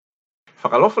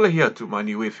Whakalofala hi atu ma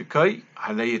ni whikai,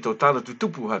 hanei e tō tāna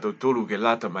tutupu ha tō tolu ke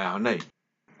lata mai hanei.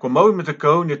 Ko maui me te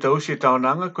kau ni tau si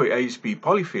taonanga koe ASB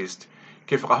Polyfest,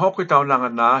 ke whakahoko taonanga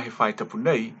nā he whai tapu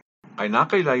nei, ai nā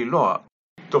kai lai loa,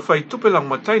 tō whai tupelang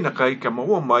mataina kai ka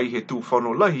maua mai he tū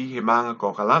whono lahi he maanga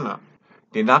ko kalana.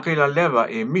 Te nā kai la lewa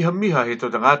e miha miha he tō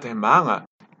tangata he maanga,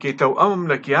 ke tau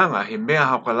amamna ki anga he mea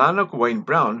hao kalana ko Wayne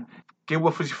Brown, ke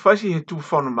ua whasifasi he tū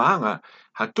whono maanga,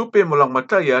 ha tupe mo lang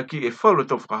mataya ki e whalo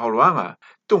tō whakaholoanga,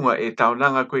 tunga e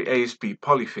taonanga koe ASB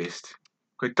Polyfest.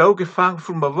 Koe tau ke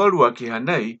whangfu mawarua ki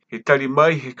hanei, he tari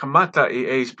mai he kamata e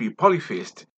ASB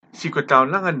Polyfest, si koe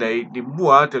taonanga nei ni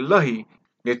mua te lahi,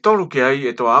 ne tolu ke ai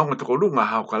e tō aonga toko runga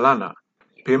hao kalana.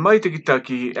 Pe mai te kita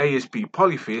ki ASB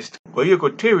Polyfest, ko ia ko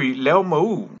Terry leo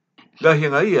mau,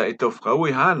 lahi nga ia e tō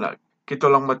whakaui hana, ke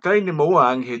tō lang matai ni maua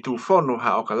ang he tū whono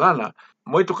hao kalana,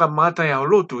 moi toka mata e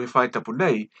haulotu he whai tapu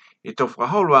nei, e tō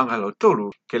whakaholo ang halo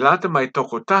tolu, ke lata mai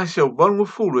toko tāseo walngu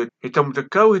fulu e tau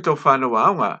mtakau he tō whānawa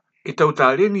aonga, e tau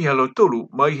tāleni halo tolu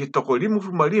mai he toko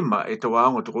 5 e tō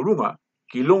aonga toko runga,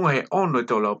 ki longa he ono e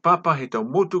tō lau papa he tau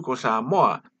motu ko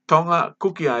Samoa, Tonga,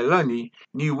 Cookie Island,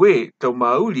 Niue, tau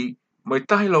Mauri, mai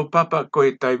tahi lau papa ko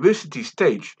e Diversity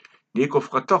Stage, ni e ko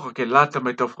whakatoka ke lata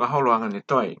mai tō whakaholo anga ne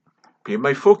toi. Pe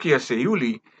mai foki a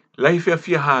Seiuli, lahi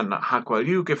fia hana, ha kua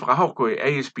liu ke whakahoko e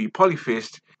ASB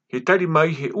Polyfest, he tari mai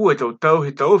he ua tau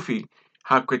he tauwhi,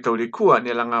 ha koe tau rekua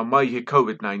ne langa mai he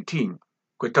COVID-19.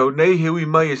 Koe tau nei he ui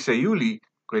mai e Seiuli,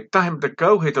 koe tahem te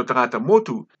kau he tau tangata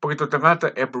motu, poke tau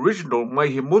tangata Aboriginal mai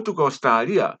he motu ko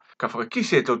Australia, ka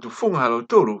whakakise e tau tufunga halo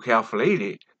tolu he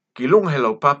awhaleire, ki longa he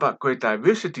lau papa koe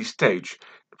Diversity Stage,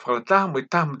 whakataha mai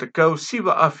tahem te kau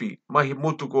siwa afi mai he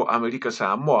motu ko Amerika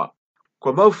Samoa.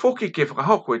 Ko mau foki ke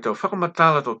whakahoko e tau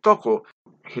whakamatala tō toko,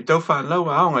 he tau whanau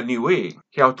aonga Niue,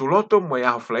 he au tuloto mo e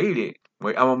aho whalaire, mo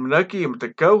e amamanaki e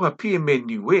matakau ha PMA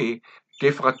Niue, ke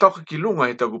whakatoka ki lunga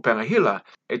he tau kupanga hila,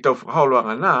 e tau whakaholo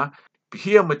anga nā,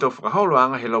 pihia mo e tau whakaholo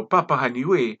anga he lau papa ha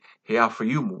Niue, he awha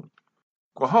iumu.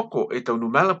 Ko hoko e tau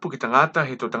numela puki tangata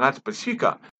he tau tangata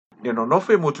Pasifika, ne no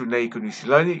nofe motu nei ku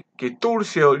Nisilani, ke tōru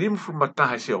seo 5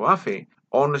 mataha seo afe,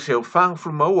 ona seo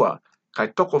whangfu maua, kai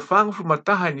toko whangfu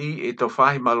mataha ni e tau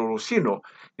whahi malolo sino,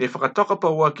 ne whakatoka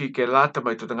paua ki ke lata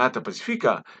mai tō tangata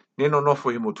Pasifika, ne no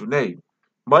nofo he motu nei.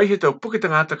 Mai he tau puke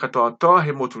tangata katoa toa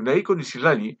he motu nei ko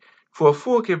Nisilani, fua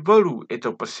ke valu e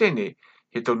tau pasene,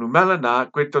 he tau numela na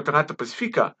koe tau tangata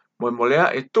Pasifika, mo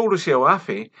molea e tōru seo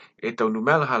afe, e tau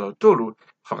numela halo tōru,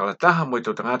 whakalataha mo e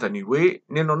tau tangata Niue,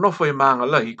 ne no nofo he maanga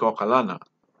lahi ko kalana.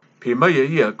 Pe mai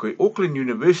ia koe Auckland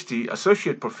University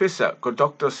Associate Professor ko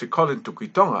Dr. Sir Colin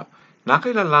Tukitonga, nā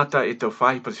kai la lata e tau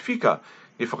whahi Pasifika,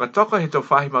 e whakatoka he tau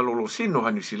whahi malolo sino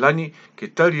ha Nisilani, ke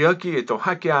tariaki e tau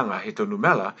hakeanga he tau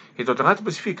numela, he tau tangata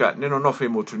Pasifika ne no nofe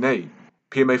motu nei.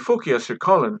 Pe mai foki a Sir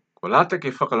Colin, ko lata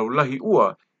ke whakalaulahi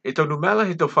ua, e tau numela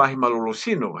he tau whahi malolo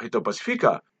sino he tau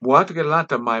Pasifika, muata ke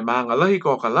lata mai maanga lahi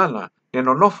ko kalana, ne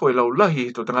no nofo e laulahi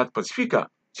he tau tangata Pasifika,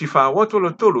 si whāwatu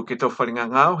ala tolu ke tau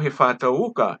wharingangao he whātau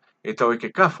uka, e tau e ke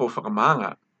kafo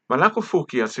whakamaanga. Manako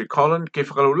foki a Sir Colin ke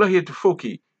whakalaulahi e tu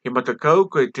foki, he matakau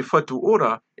ko e te whatu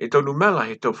ora e tau numela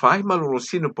he tau whahi malolo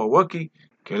sino pawaki,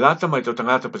 ke lata mai tau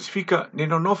tangata Pasifika, ne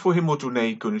no nofo he motu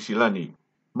nei ko Nisilani.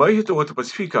 Mai he tau watu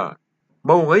Pasifika,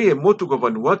 mau ngai e motu ko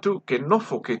Vanuatu ke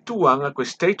nofo ke tuanga ko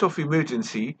State of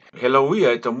Emergency, he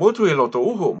lauia e tau motu he loto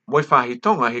uho, moi whahi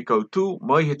tonga he kautu,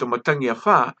 mai he tau matangi a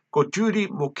wha, ko Judy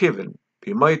Kevin.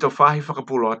 Pe mai tau whahi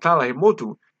whakapulo atala he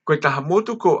motu, koe taha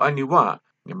motu ko Aniwa,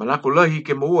 ne manako lahi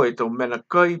ke maua e tau mena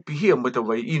kai pihia mo tau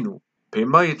wai inu. Pe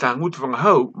mai e taha ngutu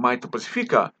wangahau mai tau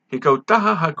Pasifika, he kau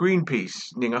taha ha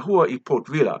Greenpeace, ne ngahua i Port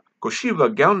Vila, ko Shiva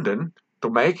Gownden, tau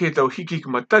maeke e tau hiki ki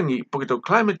matangi po ke tau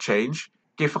climate change,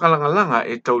 ke whakalangalanga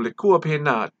e tau le kua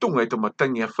pēnā tunga e tau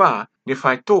matangi a whā, ne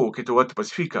whai tō ke tau atu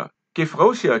Pasifika. Ke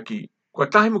whakausia ki, kua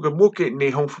tahi muka moke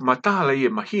ne hongfu matahala i e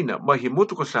mahina mai he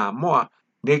motu ko Samoa,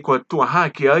 ne kua tuaha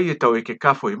ki ai e tau e ke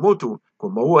kafo he motu, ko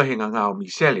maua he ngangao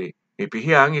misele. E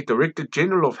pihia angi Director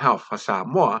General of Health ha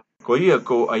Samoa, ko ia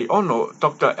ko ai ono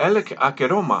Dr. Alec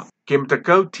Akeroma, ke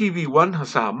mtakau TV1 ha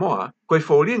Samoa, koe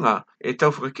whauringa e tau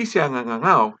whakakise a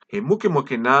ngangao he muke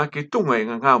nā ke tunga e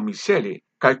ngangao misele,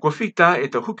 kai kua whita e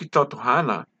tau huki toto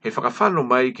hana, he whakawhano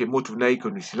mai ke motu nei ko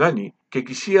Nisilani, ke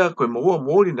kisia koe maua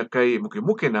mōri na kai e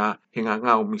muke nā he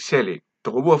ngangao misele.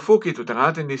 Toko ua whoki tu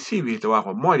tangata ne siwi te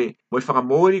wako moere, moi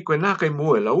whakamori koe nā kai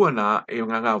mua e laua nā e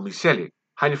ngangao misele.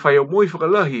 Haine whai o moi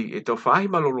whakalahi e tau whahi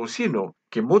malolo sino,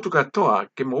 ke motu katoa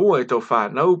ke maua e tau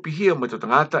whanau pihia mo tau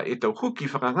tangata e tau huki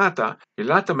whakangata e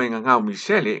lata mai ngangao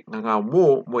misele, ngangao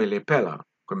mō mo e le pela.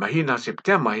 Koe mahina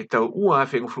September he tau ua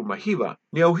awhi ngufu mahiwa,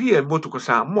 ni au hia e motu ko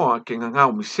Samoa ke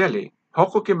ngangao misele,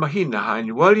 hoko ke mahina ha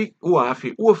aniwari ua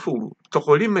awhi ua furu,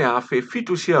 Toko lime a fe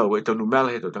fitu sia o e tonu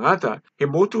mela he to tangata, he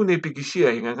motu ne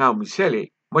pikisia he ngangau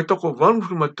misele, mai toko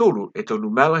wanfuma tolu e tonu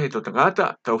mela he to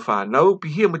tangata, tau whanau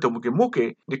pihia me to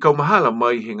muke ni kaumahala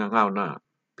mai he ngangau na.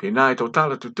 Pena e tau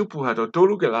tala tutupu ha tau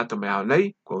tolu ke lata me hao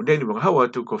nei, kua uneni mga hawa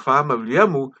tu ko whama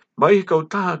viliamu, mai he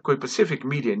kautaha koe Pacific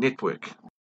Media Network.